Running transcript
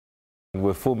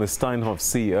Where former Steinhoff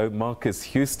CEO Markus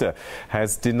Jooste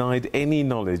has denied any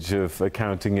knowledge of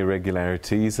accounting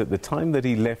irregularities at the time that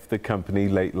he left the company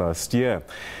late last year.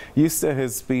 Jooste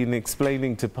has been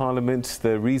explaining to Parliament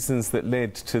the reasons that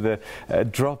led to the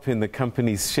drop in the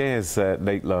company's shares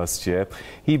late last year.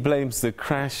 He blames the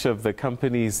crash of the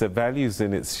company's values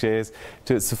in its shares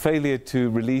to its failure to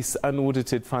release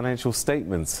unaudited financial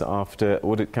statements after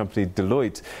audit company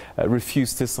Deloitte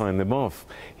refused to sign them off.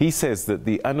 He says that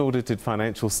the unaudited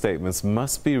financial statements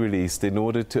must be released in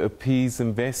order to appease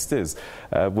investors,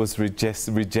 was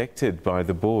rejected by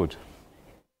the board.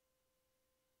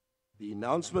 The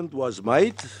announcement was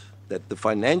made that the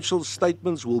financial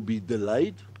statements will be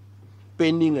delayed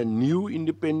pending a new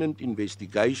independent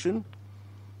investigation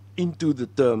into the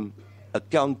term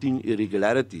accounting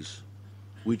irregularities,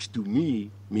 which to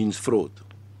me means fraud.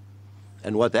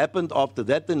 And what happened after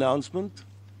that announcement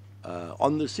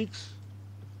on the 6th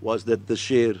was that the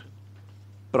share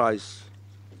price,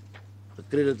 the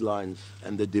credit lines,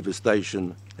 and the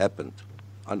devastation happened,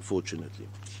 unfortunately.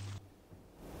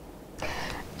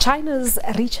 China's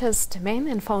richest man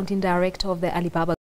and founding director of the Alibaba